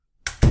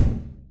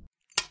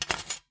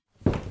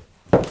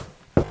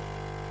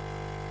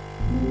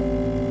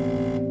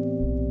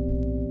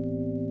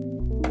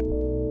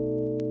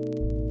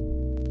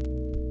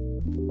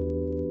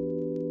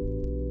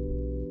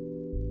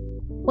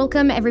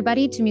Welcome,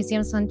 everybody, to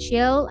Museums on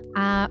Chill,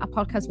 a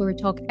podcast where we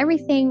talk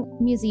everything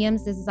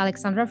museums. This is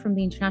Alexandra from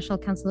the International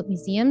Council of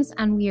Museums,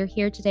 and we are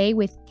here today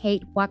with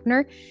Kate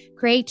Wagner,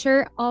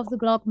 creator of the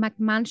blog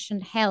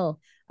McMansion Hell,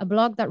 a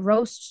blog that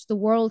roasts the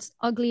world's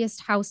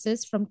ugliest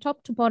houses from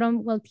top to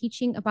bottom while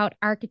teaching about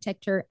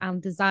architecture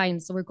and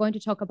design. So we're going to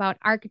talk about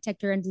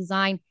architecture and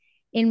design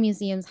in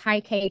museums.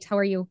 Hi, Kate. How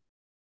are you?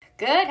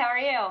 Good. How are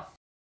you?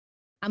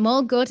 I'm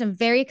all good. I'm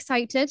very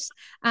excited.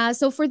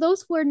 So for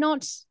those who are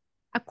not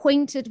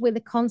acquainted with the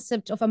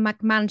concept of a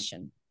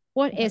McMansion,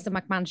 what is a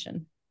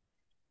McMansion?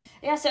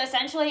 Yeah, so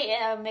essentially,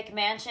 a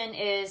McMansion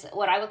is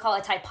what I would call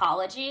a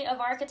typology of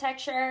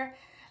architecture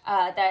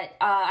that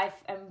I'm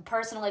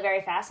personally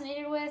very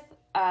fascinated with.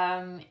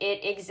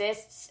 It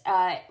exists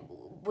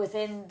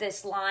within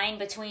this line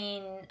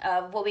between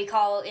what we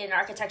call in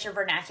architecture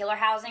vernacular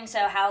housing,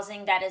 so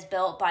housing that is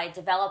built by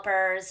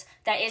developers,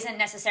 that isn't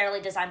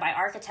necessarily designed by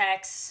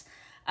architects,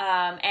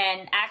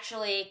 and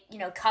actually,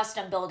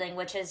 custom building,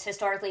 which has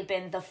historically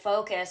been the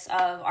focus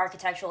of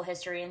architectural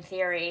history and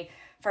theory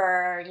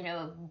for,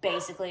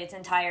 basically its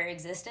entire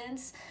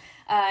existence.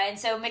 And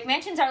so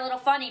McMansions are a little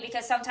funny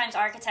because sometimes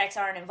architects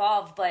aren't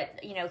involved,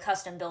 but,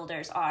 custom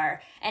builders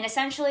are. And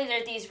essentially,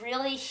 they're these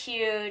really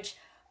huge,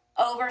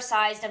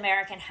 oversized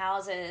American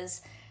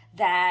houses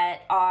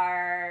that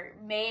are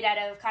made out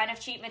of kind of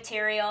cheap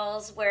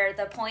materials, where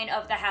the point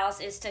of the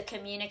house is to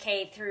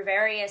communicate through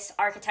various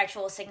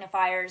architectural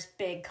signifiers,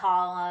 big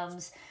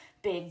columns,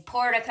 big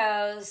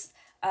porticos,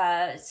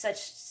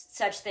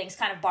 such things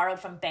kind of borrowed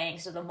from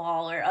banks or the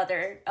mall or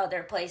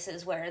other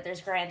places where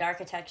there's grand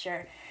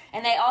architecture.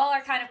 And they all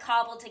are kind of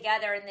cobbled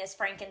together in these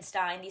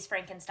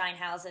Frankenstein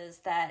houses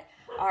that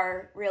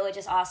are really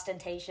just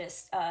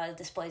ostentatious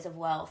displays of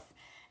wealth.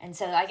 And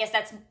so I guess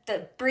that's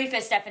the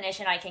briefest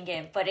definition I can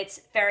give, but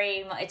it's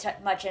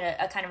much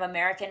a kind of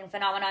American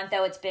phenomenon,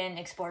 though it's been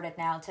exported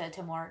now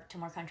to more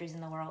countries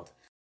in the world.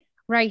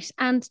 Right.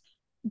 And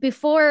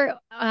before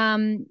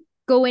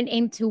going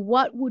into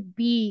what would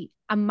be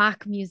a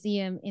Mac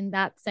museum in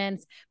that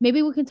sense,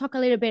 maybe we can talk a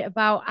little bit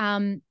about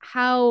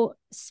how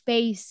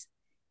space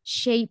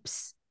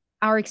shapes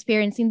our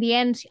experience. In the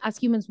end, as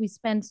humans, we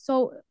spend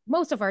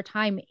most of our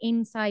time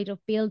inside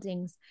of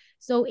buildings.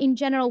 So in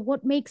general,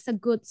 what makes a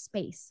good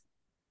space?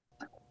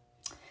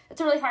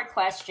 It's a really hard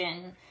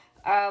question.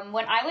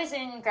 When I was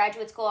in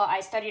graduate school,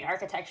 I studied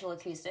architectural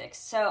acoustics.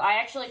 So I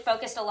actually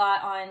focused a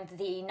lot on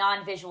the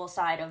non-visual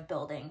side of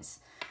buildings.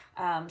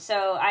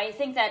 So I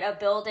think that a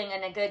building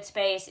and a good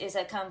space is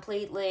a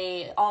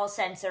completely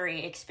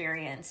all-sensory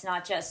experience,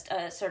 not just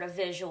a sort of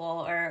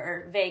visual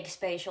or vague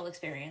spatial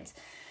experience.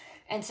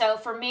 And so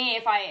for me,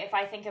 if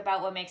I think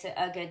about what makes it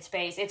a good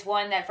space, it's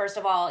one that, first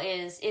of all,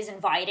 is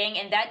inviting,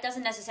 and that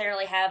doesn't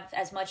necessarily have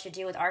as much to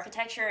do with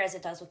architecture as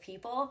it does with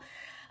people.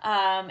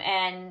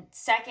 And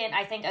second,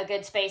 I think a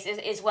good space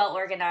is well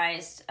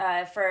organized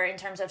in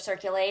terms of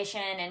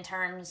circulation, in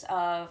terms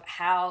of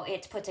how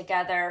it's put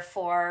together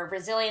for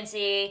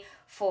resiliency,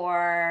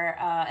 for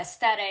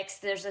aesthetics.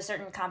 There's a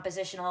certain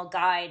compositional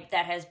guide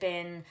that has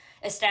been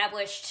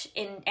established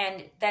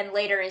and then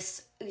later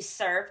is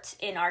usurped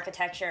in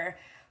architecture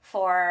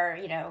for,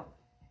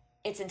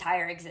 its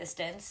entire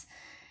existence.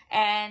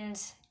 And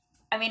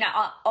I mean,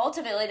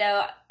 ultimately,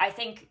 though, I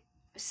think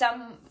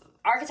some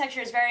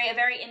architecture is a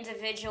very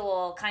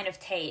individual kind of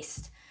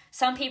taste.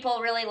 Some people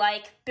really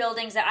like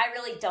buildings that I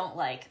really don't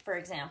like, for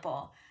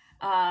example.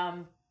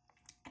 And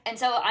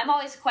so I'm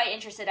always quite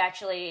interested,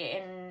 actually,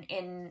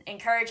 in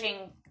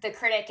encouraging the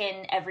critic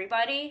in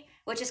everybody,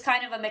 which is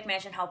kind of a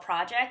McMansion Hell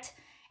project,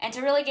 and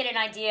to really get an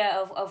idea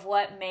of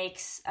what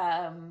makes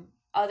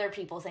other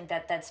people think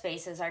that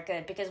spaces are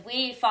good, because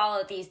we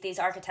follow these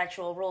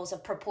architectural rules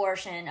of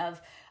proportion,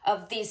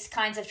 of these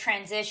kinds of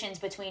transitions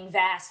between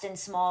vast and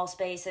small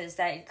spaces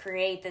that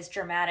create this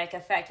dramatic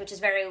effect, which is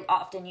very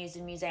often used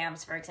in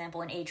museums, for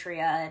example, in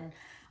atria and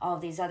all of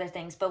these other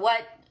things. But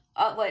what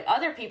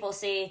other people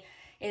see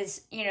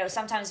is,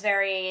 sometimes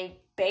very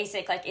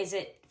basic, like, is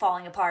it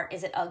falling apart?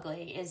 Is it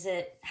ugly?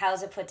 How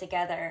is it put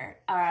together?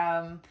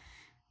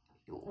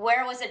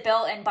 Where was it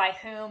built and by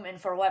whom and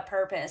for what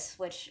purpose,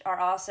 which are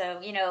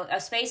also,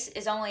 a space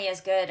is only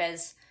as good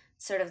as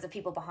sort of the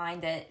people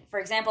behind it. For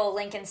example,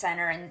 Lincoln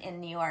Center in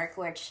New York,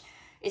 which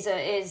is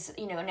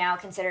now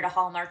considered a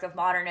hallmark of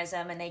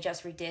modernism, and they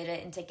just redid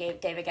it into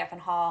David Geffen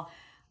Hall.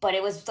 But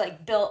it was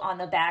like built on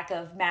the back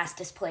of mass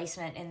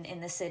displacement in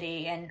the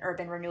city and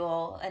urban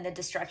renewal and the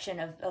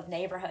destruction of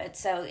neighborhoods.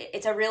 So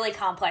it's a really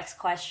complex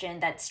question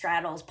that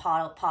straddles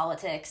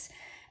politics,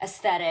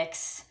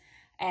 aesthetics,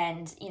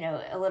 and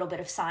a little bit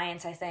of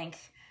science, I think.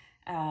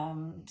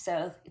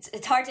 So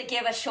it's hard to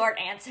give a short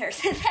answer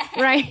to that.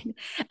 Right.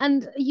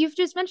 And you've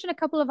just mentioned a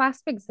couple of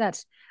aspects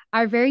that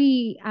are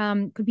very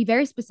could be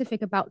very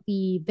specific about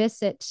the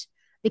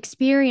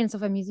experience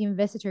of a museum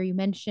visitor. You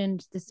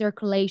mentioned the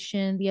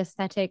circulation, the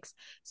aesthetics.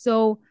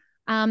 So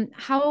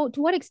to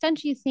what extent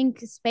do you think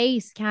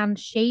space can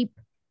shape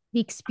the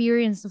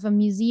experience of a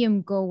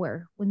museum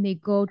goer when they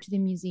go to the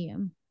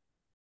museum?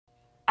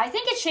 I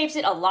think it shapes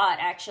it a lot,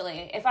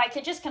 actually. If I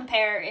could just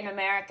compare in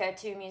America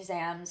two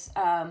museums,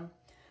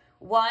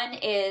 one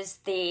is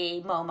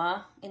the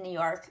MoMA in New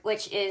York,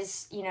 which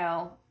is,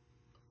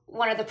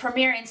 one of the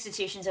premier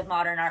institutions of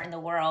modern art in the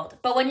world.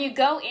 But when you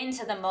go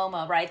into the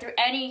MoMA, right, through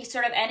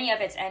any of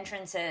its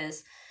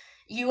entrances,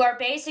 you are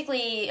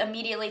basically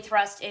immediately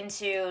thrust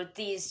into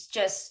these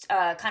just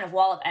kind of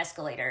wall of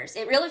escalators.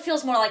 It really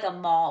feels more like a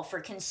mall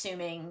for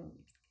consuming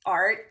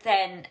art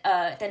than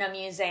a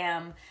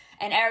museum.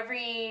 And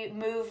every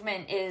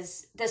movement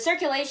the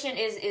circulation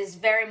is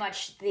very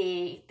much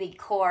the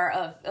core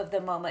of the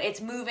MoMA. It's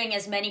moving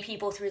as many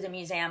people through the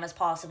museum as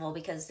possible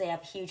because they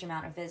have a huge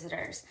amount of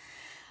visitors.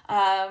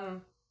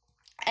 And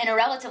a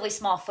relatively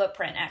small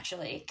footprint,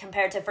 actually,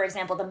 compared to, for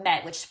example, the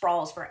Met, which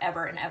sprawls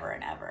forever and ever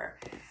and ever.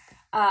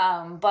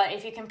 But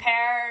if you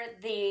compare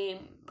the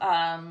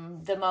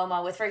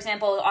MoMA with, for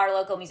example, our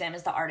local museum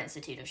is the Art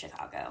Institute of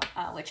Chicago,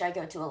 which I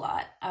go to a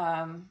lot.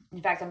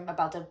 In fact, I'm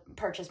about to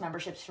purchase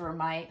memberships for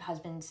my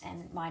husband's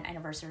and mine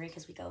anniversary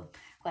because we go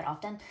quite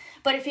often.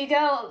 But if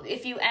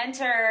you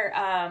enter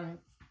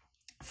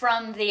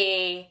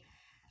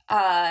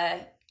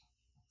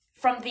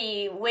from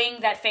the wing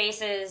that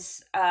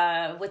faces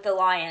with the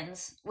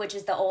lions, which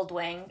is the old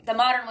wing. The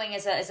modern wing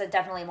is a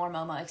definitely more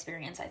MoMA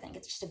experience, I think.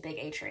 It's just a big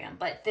atrium.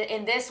 But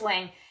in this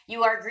wing,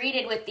 you are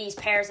greeted with these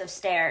pairs of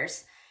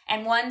stairs.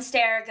 And one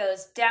stair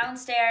goes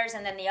downstairs,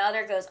 and then the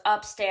other goes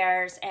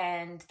upstairs,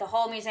 and the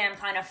whole museum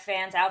kind of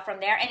fans out from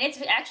there. And it's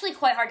actually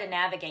quite hard to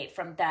navigate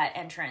from that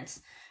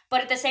entrance.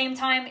 But at the same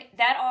time,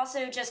 that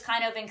also just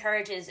kind of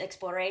encourages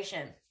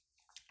exploration.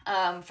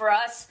 For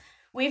us,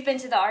 we've been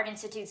to the Art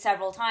Institute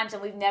several times,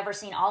 and we've never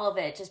seen all of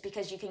it just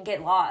because you can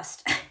get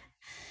lost.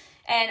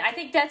 And I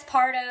think that's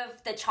part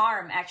of the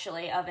charm,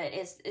 actually, of it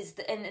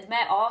and the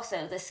Met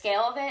also, the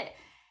scale of it.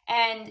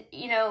 And,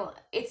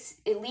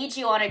 it leads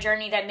you on a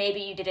journey that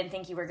maybe you didn't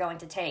think you were going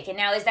to take. And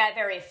now, is that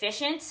very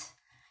efficient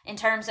in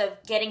terms of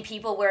getting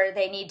people where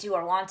they need to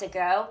or want to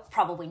go?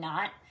 Probably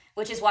not,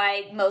 which is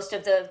why most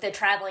of the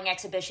traveling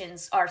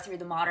exhibitions are through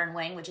the modern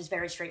wing, which is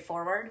very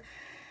straightforward.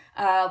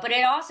 But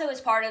it also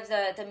is part of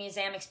the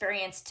museum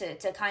experience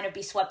to kind of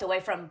be swept away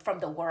from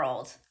the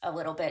world a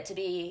little bit, to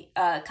be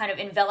kind of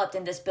enveloped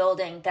in this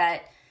building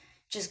that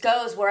just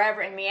goes wherever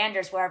and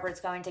meanders wherever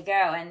it's going to go.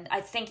 And I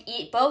think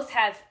both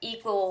have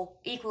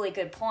equally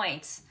good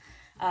points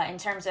in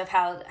terms of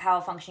how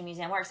a functioning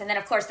museum works. And then,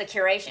 of course, the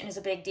curation is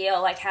a big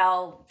deal, like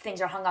how things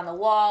are hung on the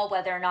wall,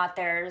 whether or not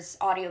there's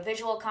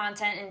audiovisual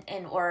content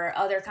and or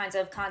other kinds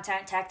of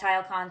content,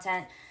 tactile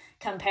content,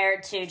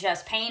 compared to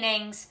just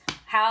paintings,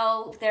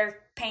 how their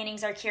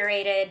paintings are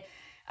curated.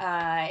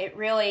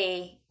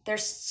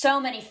 There's so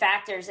many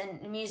factors,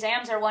 and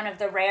museums are one of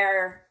the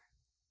rare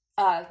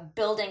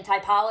building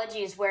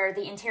typologies where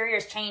the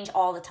interiors change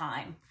all the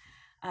time.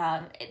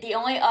 The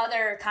only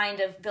other kind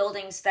of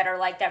buildings that are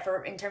like that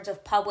in terms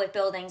of public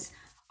buildings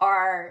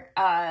are,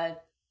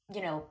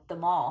 the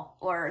mall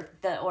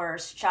or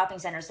shopping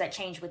centers that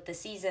change with the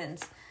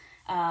seasons.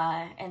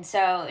 And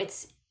so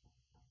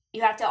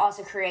you have to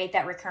also create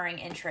that recurring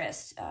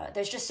interest.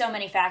 There's just so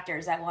many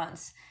factors at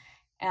once.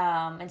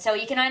 And so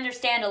you can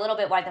understand a little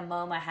bit why the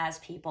MoMA has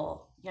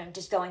people,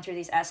 just going through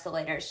these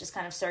escalators, just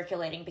kind of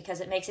circulating,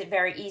 because it makes it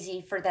very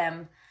easy for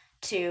them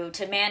to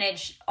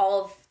manage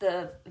all of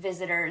the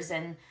visitors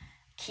and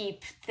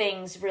keep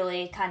things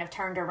really kind of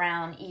turned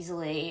around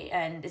easily.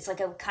 And it's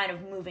like a kind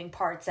of moving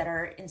parts that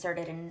are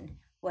inserted and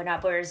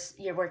whatnot, whereas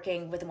you're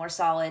working with a more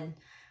solid,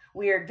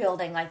 weird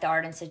building like the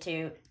Art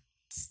Institute.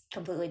 It's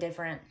completely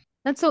different.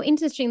 That's so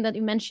interesting that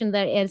you mentioned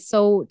that it's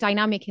so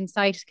dynamic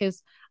inside,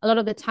 because a lot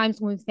of the times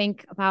when we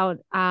think about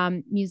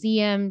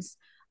museums,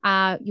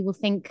 you will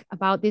think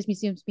about these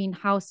museums being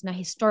housed in a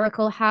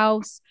historical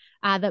house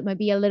that might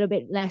be a little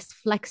bit less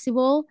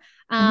flexible.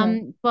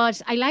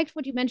 But I liked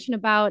what you mentioned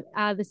about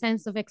the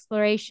sense of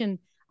exploration.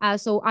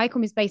 So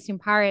ICOM is based in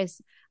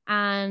Paris,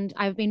 and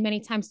I've been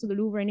many times to the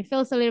Louvre, and it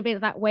feels a little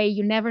bit that way.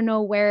 You never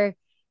know where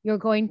you're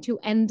going to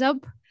end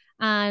up,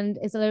 and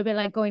it's a little bit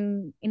like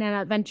going in an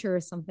adventure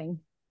or something.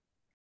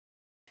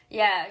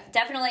 Yeah,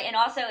 definitely. And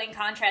also in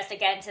contrast,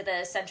 again, to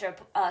the Centre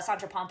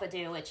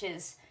Pompidou, which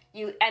is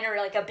you enter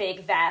like a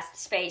big, vast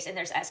space and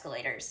there's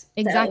escalators.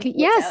 Exactly.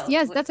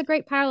 Yes, that's a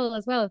great parallel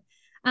as well.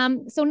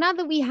 So now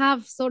that we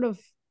have sort of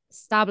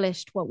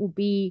established what will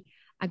be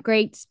a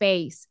great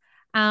space,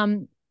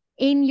 in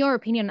your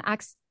opinion,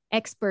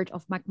 expert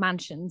of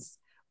McMansions,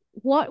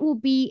 what will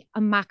be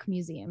a Mac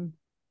museum?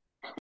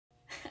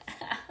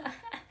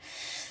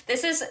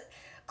 This is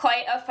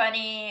quite a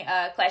funny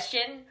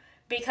question,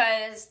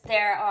 because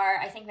there are,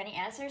 I think, many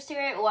answers to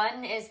it.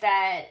 One is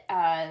that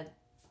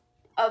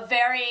a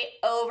very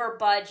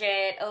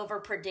over-budget,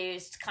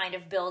 overproduced kind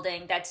of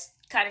building that's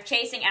kind of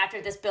chasing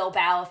after this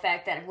Bilbao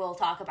effect that we'll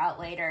talk about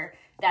later,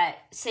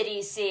 that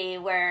cities see,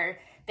 where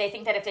they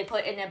think that if they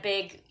put in a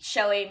big,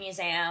 showy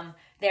museum,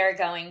 they're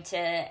going to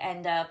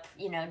end up,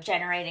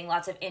 generating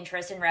lots of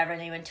interest and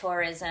revenue and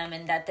tourism,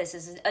 and that this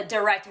is a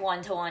direct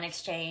one-to-one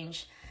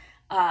exchange.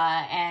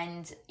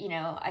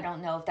 I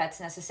don't know if that's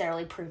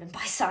necessarily proven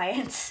by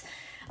science.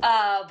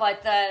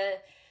 But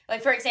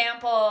Like, for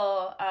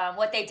example,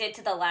 what they did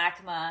to the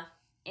LACMA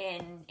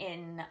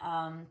in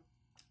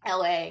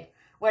LA,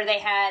 where they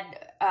had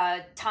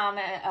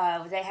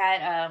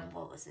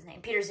what was his name?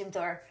 Peter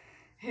Zumthor,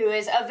 who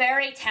is a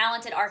very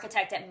talented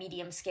architect at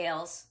medium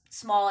scales,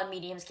 small and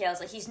medium scales.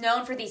 Like, he's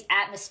known for these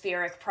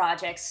atmospheric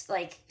projects,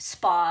 like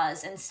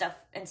spas and stuff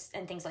and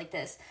things like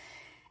this.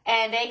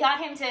 And they got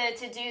him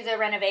to do the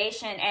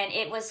renovation, and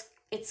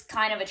it's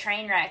kind of a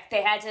train wreck.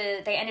 They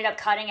ended up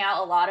cutting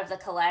out a lot of the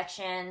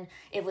collection.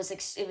 It was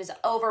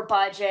over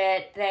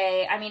budget.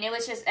 It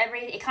was just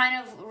it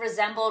kind of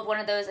resembled one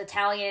of those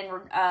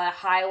Italian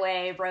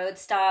highway road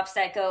stops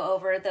that go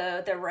over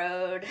the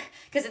road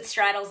because it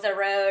straddles the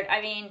road.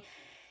 I mean,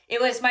 it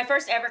was my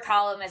first ever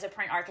column as a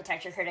print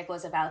architecture critic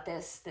was about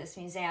this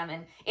museum,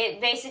 and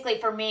it basically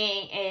for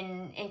me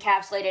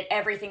encapsulated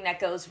everything that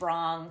goes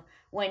wrong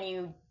when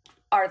you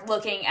are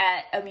looking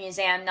at a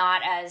museum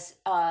not as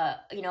a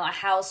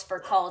house for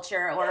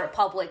culture or a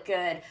public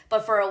good,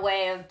 but for a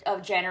way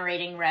of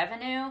generating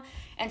revenue.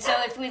 And so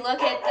if we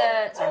look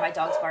at sorry, my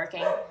dog's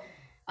barking.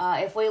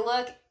 If we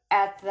look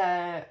at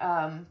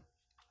the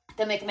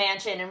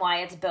McMansion and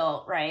why it's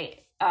built,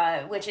 right,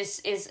 which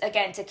is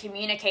again to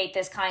communicate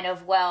this kind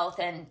of wealth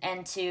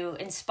and to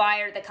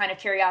inspire the kind of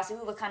curiosity.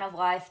 Ooh, what kind of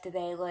life do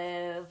they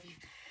live?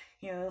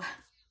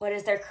 What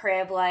is their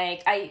crib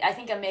like? I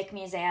think a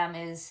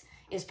McMuseum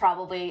is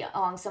probably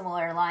along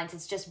similar lines.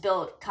 It's just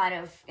built kind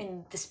of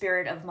in the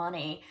spirit of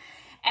money.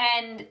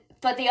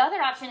 But the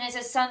other option is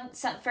some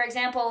for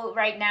example,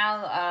 right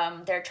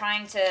now, they're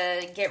trying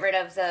to get rid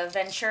of the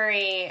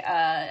Venturi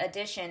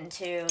addition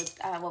to,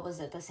 what was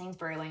it? The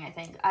Sainsbury Wing, I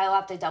think. I'll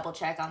have to double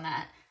check on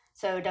that.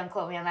 So don't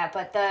quote me on that.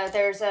 But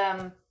there's,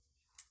 I'm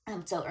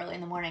still early in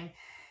the morning.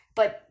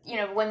 But,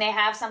 when they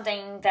have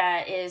something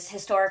that is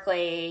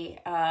historically,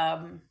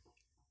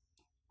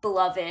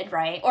 beloved,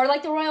 right? Or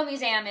like the Royal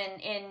Museum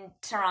in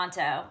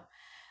Toronto,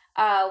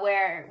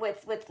 where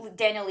with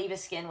Daniel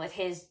Libeskind with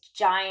his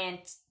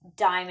giant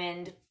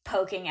diamond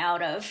poking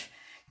out of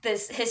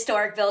this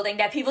historic building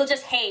that people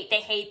just hate.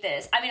 They hate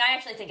this. I mean, I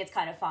actually think it's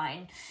kind of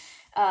fine,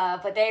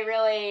 but they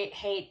really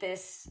hate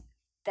this.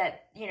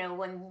 That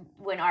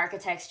when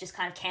architects just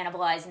kind of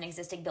cannibalize an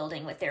existing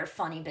building with their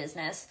funny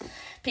business,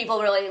 people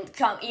really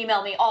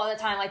email me all the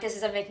time like, this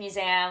is a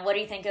McMuseum. What do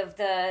you think of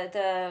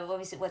the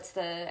what's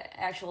the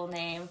actual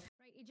name?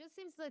 Right. It just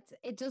seems that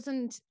it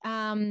doesn't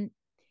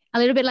a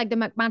little bit like the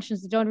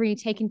McMansions. They don't really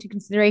take into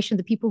consideration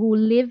the people who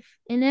live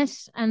in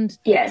it and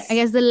Yes, I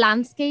guess the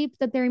landscape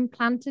that they're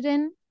implanted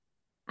in.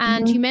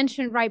 And mm-hmm. you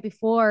mentioned right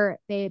before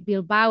the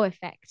Bilbao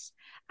effect.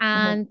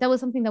 And that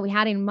was something that we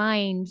had in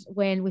mind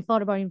when we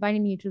thought about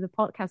inviting you to the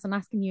podcast and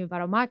asking you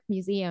about a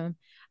McMuseum.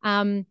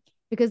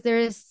 Because there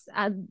is,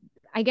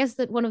 I guess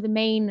that one of the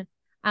main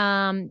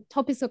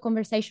topics of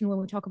conversation when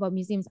we talk about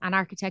museums and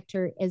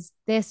architecture is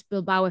this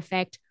Bilbao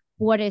effect.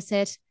 What is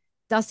it?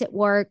 Does it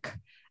work?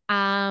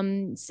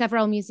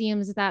 Several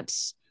museums that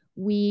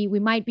we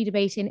might be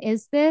debating,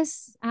 is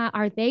this,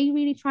 are they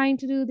really trying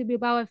to do the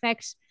Bilbao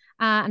effect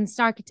and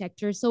star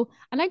architecture? So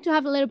I'd like to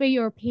have a little bit of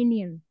your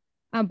opinion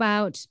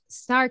about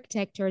star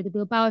architecture, the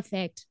Bilbao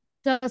effect.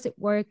 Does it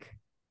work?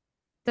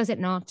 Does it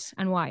not?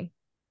 And why?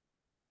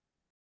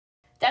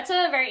 That's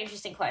a very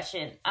interesting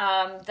question.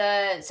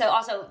 So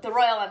also the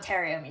Royal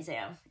Ontario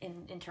Museum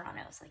in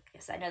Toronto. It's like,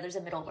 yes, I know there's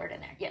a middle word in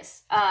there.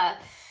 Yes.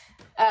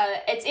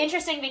 It's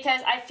interesting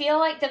because I feel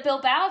like the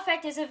Bilbao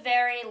effect is a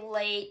very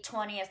late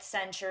 20th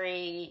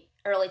century,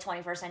 early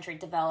 21st century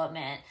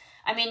development.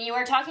 I mean, you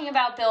were talking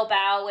about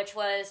Bilbao, which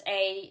was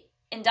a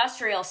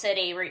industrial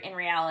city in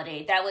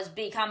reality that was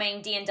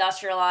becoming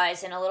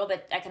deindustrialized and a little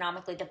bit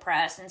economically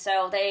depressed. And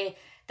so the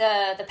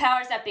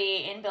powers that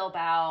be in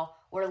Bilbao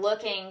were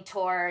looking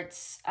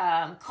towards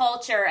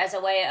culture as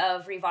a way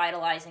of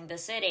revitalizing the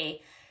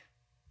city.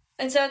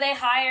 And so they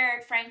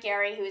hired Frank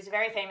Gehry, who is a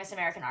very famous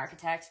American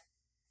architect,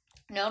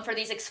 known for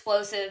these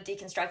explosive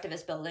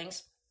deconstructivist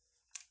buildings,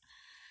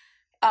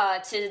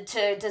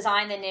 to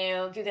design the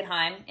new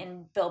Guggenheim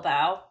in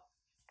Bilbao,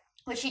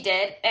 which he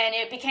did, and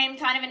it became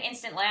kind of an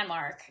instant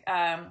landmark.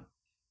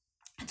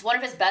 It's one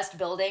of his best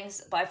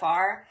buildings by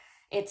far.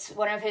 It's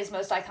one of his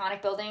most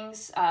iconic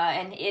buildings,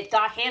 and it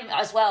got him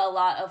as well a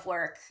lot of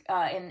work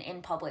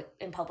in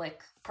public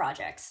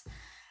projects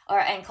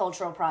and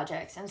cultural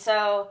projects. And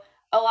so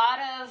a lot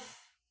of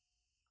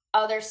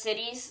other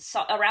cities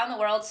around the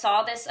world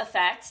saw this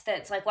effect.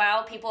 That's like,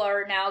 wow, people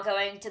are now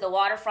going to the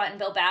waterfront in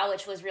Bilbao,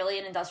 which was really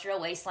an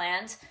industrial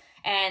wasteland,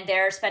 and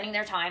they're spending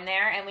their time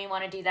there, and we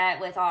want to do that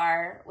with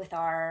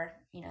our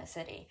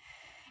city.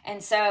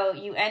 And so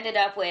you ended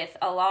up with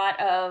a lot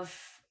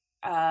of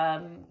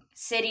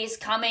cities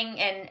coming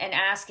and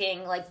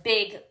asking like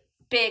big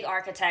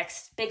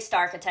architects, big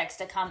star architects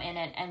to come in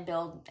and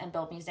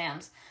build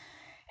museums.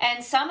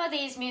 And some of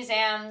these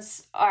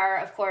museums are,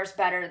 of course,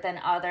 better than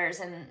others,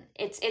 and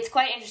it's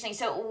quite interesting.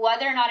 So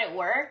whether or not it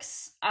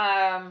works,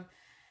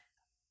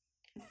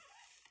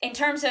 in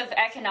terms of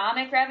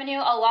economic revenue,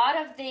 a lot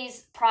of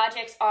these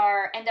projects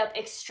end up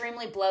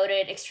extremely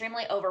bloated,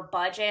 extremely over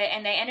budget,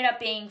 and they ended up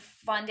being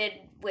funded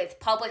with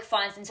public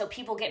funds, and so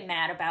people get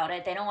mad about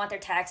it. They don't want their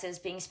taxes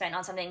being spent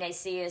on something they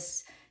see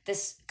as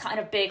this kind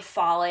of big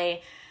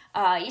folly.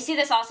 You see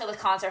this also with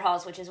concert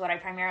halls, which is what I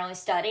primarily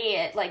study.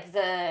 Like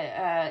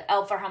the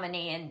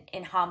Elbphilharmonie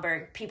in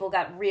Hamburg, people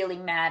got really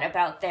mad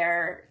about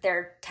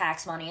their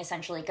tax money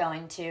essentially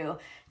going to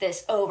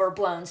this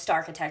overblown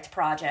Starchitect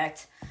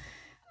project.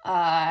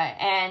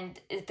 And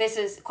this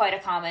is quite a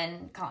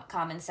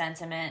common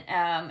sentiment.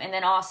 And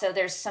then also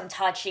there's some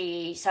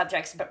touchy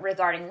subjects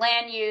regarding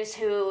land use,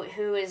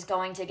 who is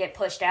going to get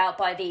pushed out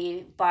by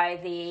the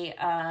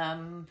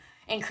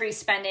increased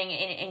spending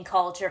in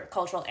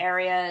cultural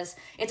areas.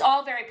 It's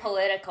all very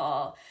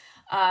political.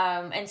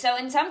 And so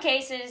in some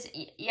cases,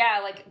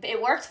 like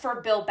it worked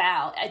for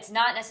Bilbao. It's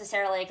not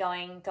necessarily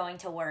going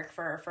to work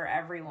for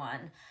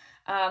everyone.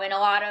 And a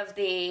lot of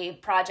the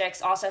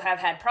projects also have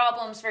had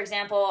problems. For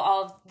example,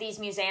 all of these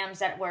museums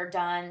that were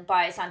done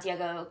by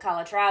Santiago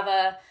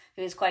Calatrava,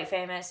 who's quite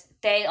famous,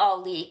 they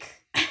all leak.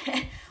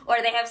 Or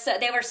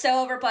they were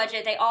so over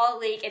budget, they all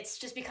leak. It's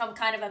just become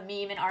kind of a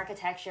meme in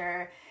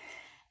architecture.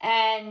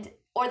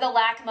 Or the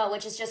LACMA,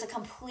 which is just a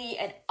complete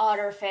and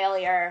utter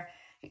failure.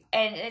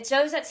 And it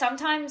shows that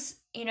sometimes,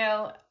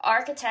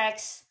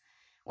 architects,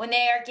 when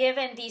they are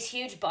given these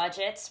huge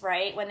budgets,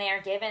 right, when they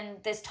are given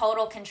this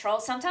total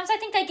control, sometimes I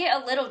think they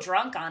get a little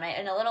drunk on it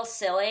and a little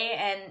silly.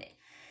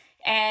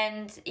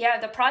 And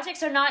the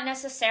projects are not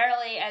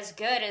necessarily as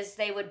good as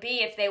they would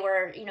be if they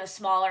were,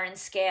 smaller in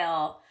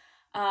scale.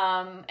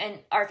 And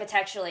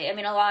architecturally, I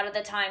mean, a lot of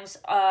the times,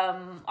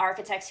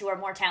 architects who are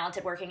more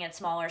talented working at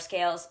smaller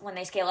scales, when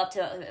they scale up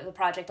to a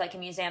project like a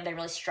museum, they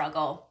really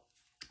struggle.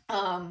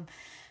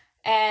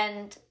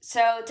 And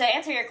so to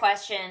answer your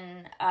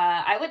question,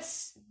 I would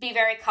be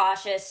very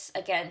cautious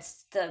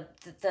against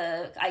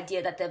the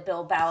idea that the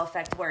Bilbao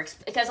effect works,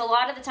 because a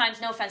lot of the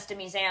times, no offense to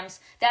museums,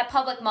 that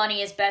public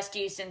money is best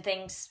used in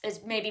things,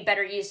 is maybe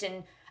better used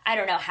in, I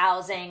don't know,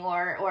 housing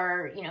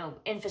or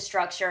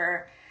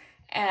infrastructure,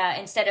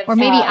 instead of, or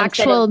maybe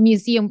actual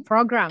museum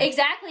program.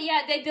 Exactly.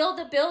 Yeah. They build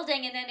the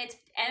building and then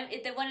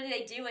what do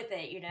they do with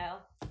it?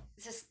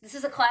 This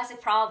is a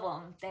classic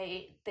problem.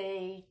 They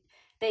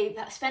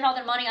spend all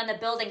their money on the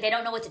building. They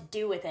don't know what to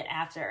do with it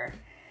after.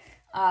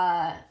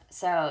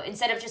 So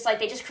instead of just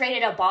they just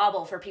created a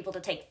bauble for people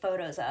to take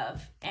photos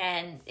of.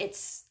 And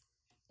it's,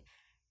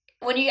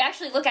 when you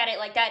actually look at it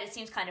like that, it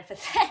seems kind of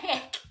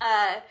pathetic.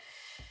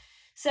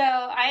 So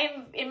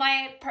I'm in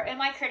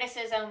my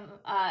criticism,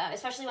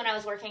 especially when I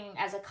was working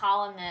as a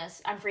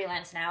columnist, I'm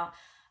freelance now.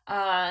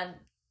 A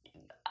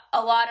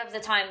lot of the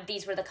time,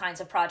 these were the kinds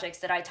of projects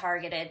that I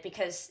targeted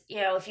because,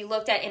 if you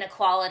looked at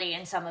inequality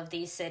in some of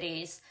these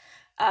cities,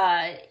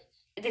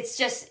 it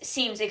just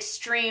seems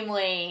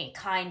extremely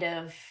kind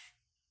of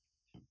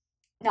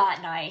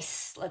not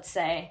nice, let's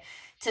say,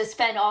 to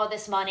spend all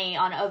this money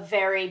on a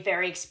very,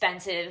 very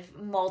expensive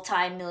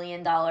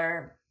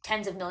multi-million-dollar,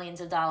 tens of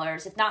millions of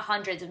dollars, if not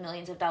hundreds of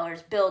millions of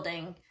dollars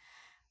building,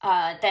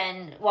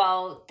 then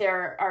while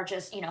there are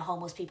just,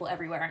 homeless people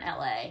everywhere in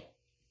LA,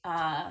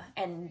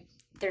 and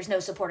there's no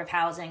supportive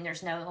housing,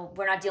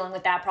 we're not dealing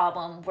with that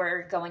problem.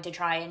 We're going to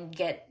try and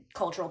get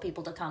cultural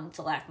people to come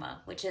to LACMA,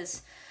 which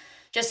is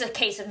just a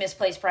case of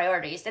misplaced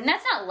priorities. And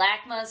that's not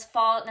LACMA's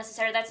fault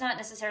necessarily. That's not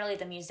necessarily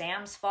the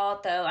museum's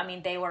fault, though. I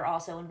mean, they were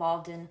also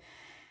involved in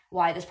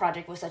why this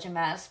project was such a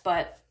mess.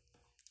 But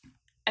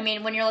I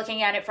mean, when you're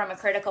looking at it from a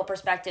critical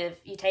perspective,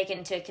 you take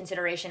into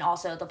consideration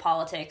also the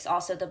politics,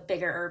 also the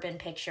bigger urban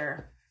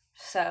picture.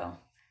 So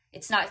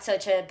it's not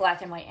such a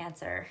black and white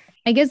answer.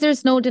 I guess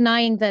there's no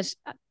denying that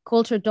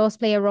culture does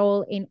play a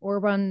role in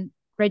urban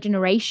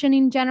regeneration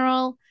in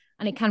general,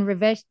 and it can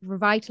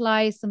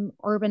revitalize some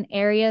urban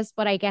areas.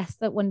 But I guess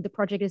that when the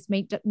project is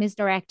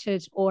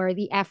misdirected, or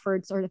the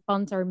efforts or the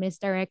funds are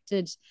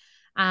misdirected,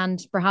 and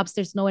perhaps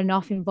there's no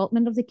enough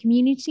involvement of the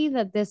community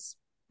that these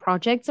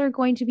projects are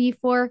going to be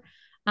for,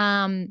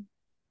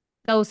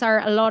 those are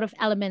a lot of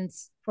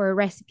elements for a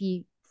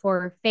recipe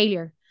for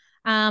failure.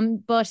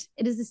 But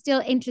it is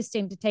still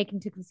interesting to take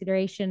into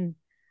consideration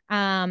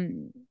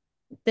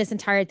this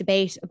entire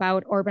debate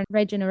about urban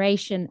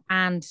regeneration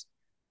and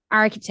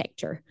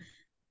architecture.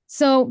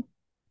 So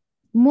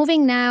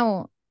moving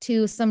now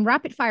to some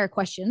rapid fire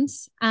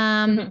questions.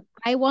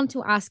 I want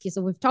to ask you,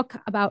 so we've talked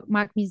about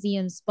MAC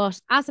museums, but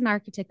as an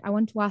architect, I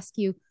want to ask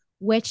you,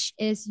 which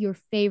is your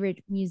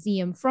favorite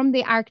museum from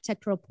the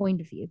architectural point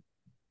of view?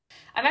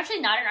 I'm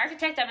actually not an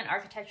architect, I'm an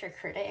architecture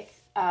critic.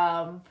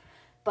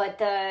 But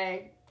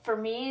for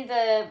me,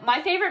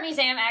 my favorite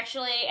museum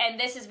actually, and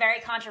this is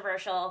very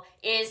controversial,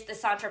 is the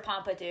Centre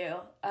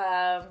Pompidou,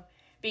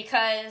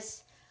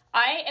 because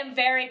I am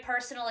very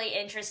personally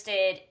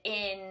interested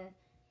in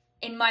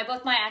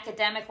both my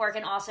academic work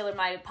and also in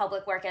my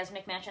public work as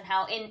McMansion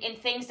Howell, in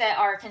things that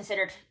are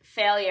considered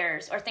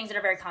failures or things that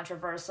are very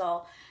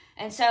controversial.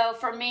 And so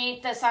for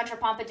me, the Centre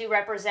Pompidou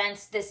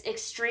represents this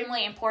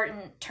extremely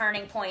important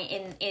turning point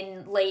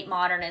in late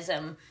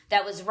modernism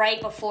that was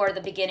right before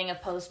the beginning of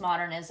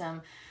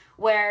postmodernism,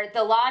 where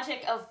the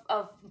logic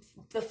of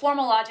the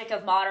formal logic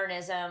of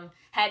modernism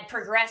had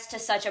progressed to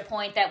such a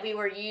point that we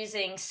were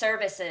using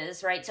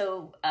services, right?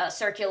 So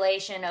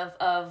circulation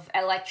of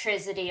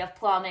electricity, of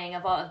plumbing,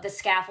 of the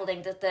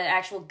scaffolding, the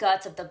actual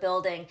guts of the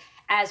building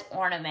as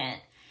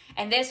ornament.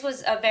 And this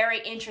was a very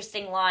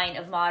interesting line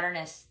of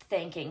modernist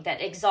thinking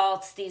that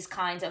exalts these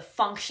kinds of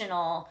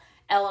functional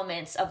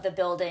elements of the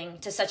building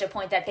to such a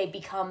point that they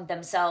become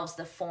themselves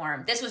the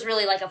form. This was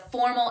really like a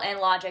formal and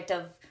logic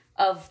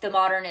of the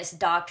modernist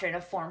doctrine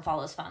of form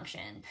follows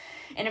function.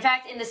 And in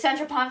fact, in the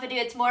Centre Pompidou,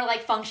 it's more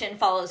like function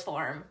follows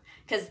form,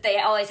 because they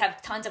always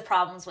have tons of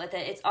problems with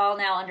it. It's all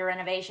now under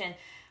renovation.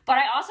 But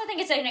I also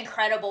think it's an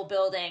incredible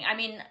building. I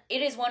mean,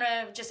 it is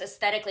just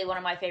aesthetically one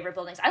of my favorite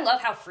buildings. I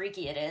love how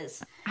freaky it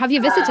is. Have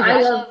you visited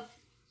it?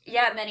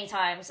 Yeah, many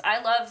times.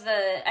 I love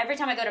every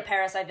time I go to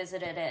Paris, I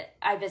visit it,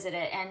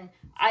 and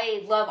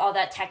I love all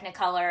that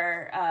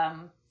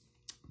Technicolor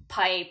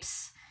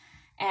pipes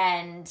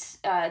and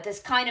this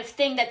kind of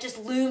thing that just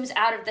looms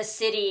out of the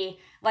city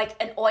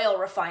like an oil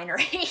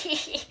refinery.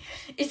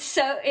 It's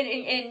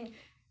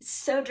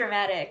so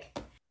dramatic.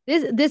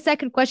 This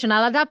second question,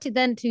 I'll adapt it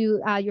then to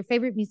your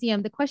favorite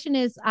museum. The question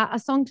is a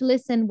song to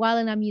listen while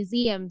in a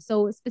museum.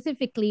 So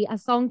specifically, a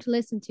song to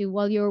listen to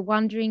while you're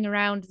wandering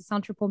around the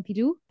Centre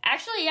Pompidou.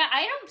 Actually, yeah,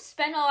 I don't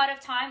spend a lot of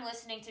time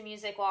listening to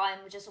music while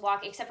I'm just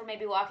walking, except for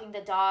maybe walking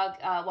the dog,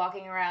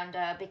 walking around,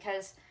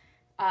 because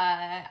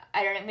I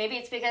don't know, maybe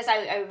it's because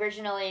I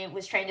originally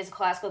was trained as a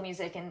classical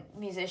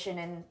musician,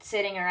 and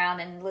sitting around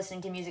and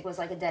listening to music was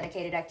like a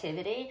dedicated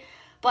activity.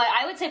 But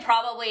I would say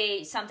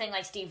probably something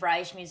like Steve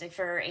Reich music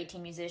for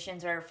 18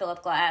 musicians, or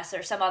Philip Glass,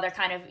 or some other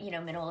kind of,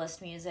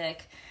 minimalist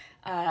music.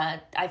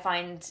 I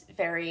find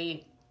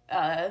very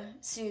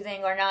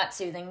soothing, or not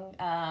soothing,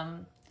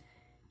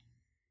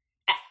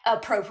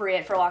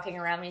 appropriate for walking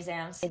around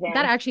museums.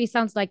 That actually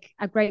sounds like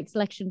a great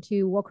selection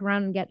to walk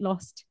around and get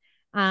lost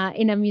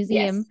in a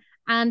museum. Yes.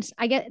 And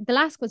I get the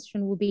last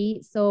question will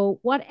be, so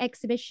what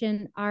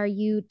exhibition are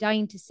you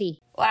dying to see?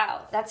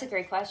 Wow, that's a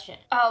great question.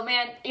 Oh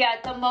man,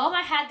 yeah, the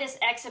MoMA had this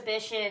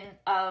exhibition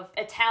of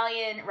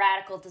Italian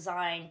radical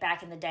design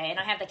back in the day, and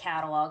I have the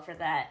catalog for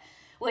that,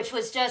 which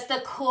was just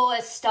the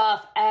coolest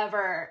stuff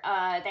ever.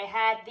 They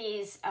had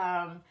these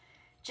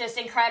just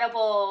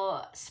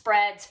incredible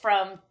spreads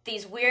from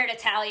these weird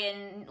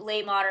Italian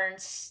late modern,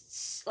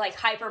 like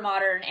hyper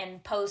modern and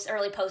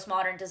early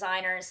postmodern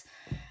designers.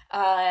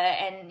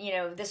 And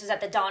this was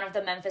at the dawn of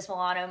the Memphis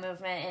Milano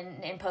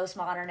movement in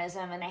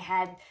postmodernism, and they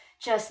had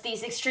just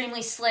these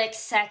extremely slick,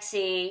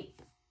 sexy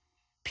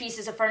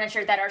pieces of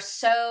furniture that are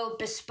so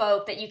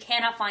bespoke that you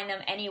cannot find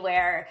them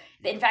anywhere.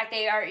 In fact,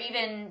 they are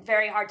even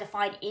very hard to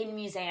find in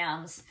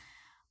museums.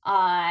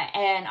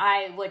 And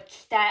I would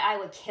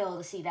kill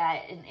to see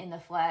that in the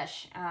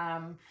flesh.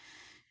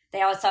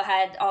 They also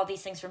had all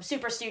these things from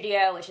Super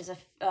Studio, which is a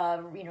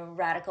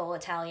radical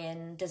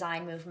Italian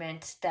design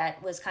movement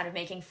that was kind of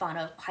making fun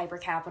of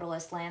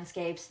hyper-capitalist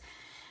landscapes.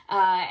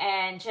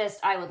 And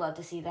just, I would love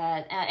to see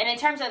that. And in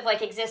terms of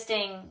like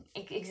existing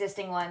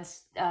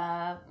ones,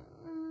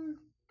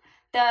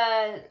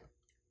 there's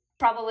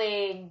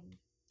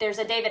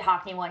a David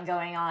Hockney one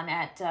going on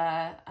at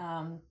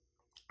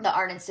the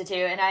Art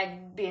Institute, and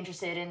I'd be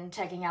interested in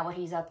checking out what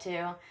he's up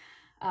to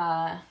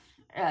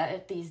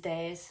these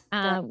days.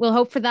 We'll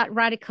hope for that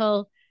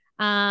radical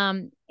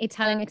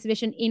Italian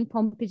exhibition in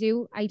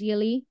Pompidou,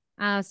 ideally.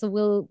 So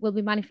we'll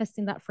be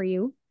manifesting that for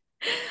you.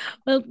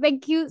 Well,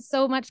 thank you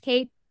so much,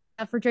 Kate,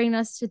 for joining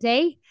us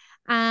today.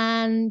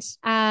 And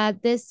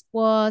this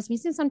was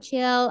Museums on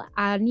Chill,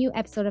 a new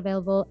episode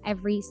available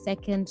every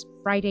second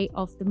Friday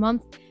of the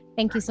month.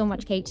 Thank you so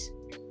much, Kate.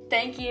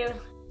 Thank you.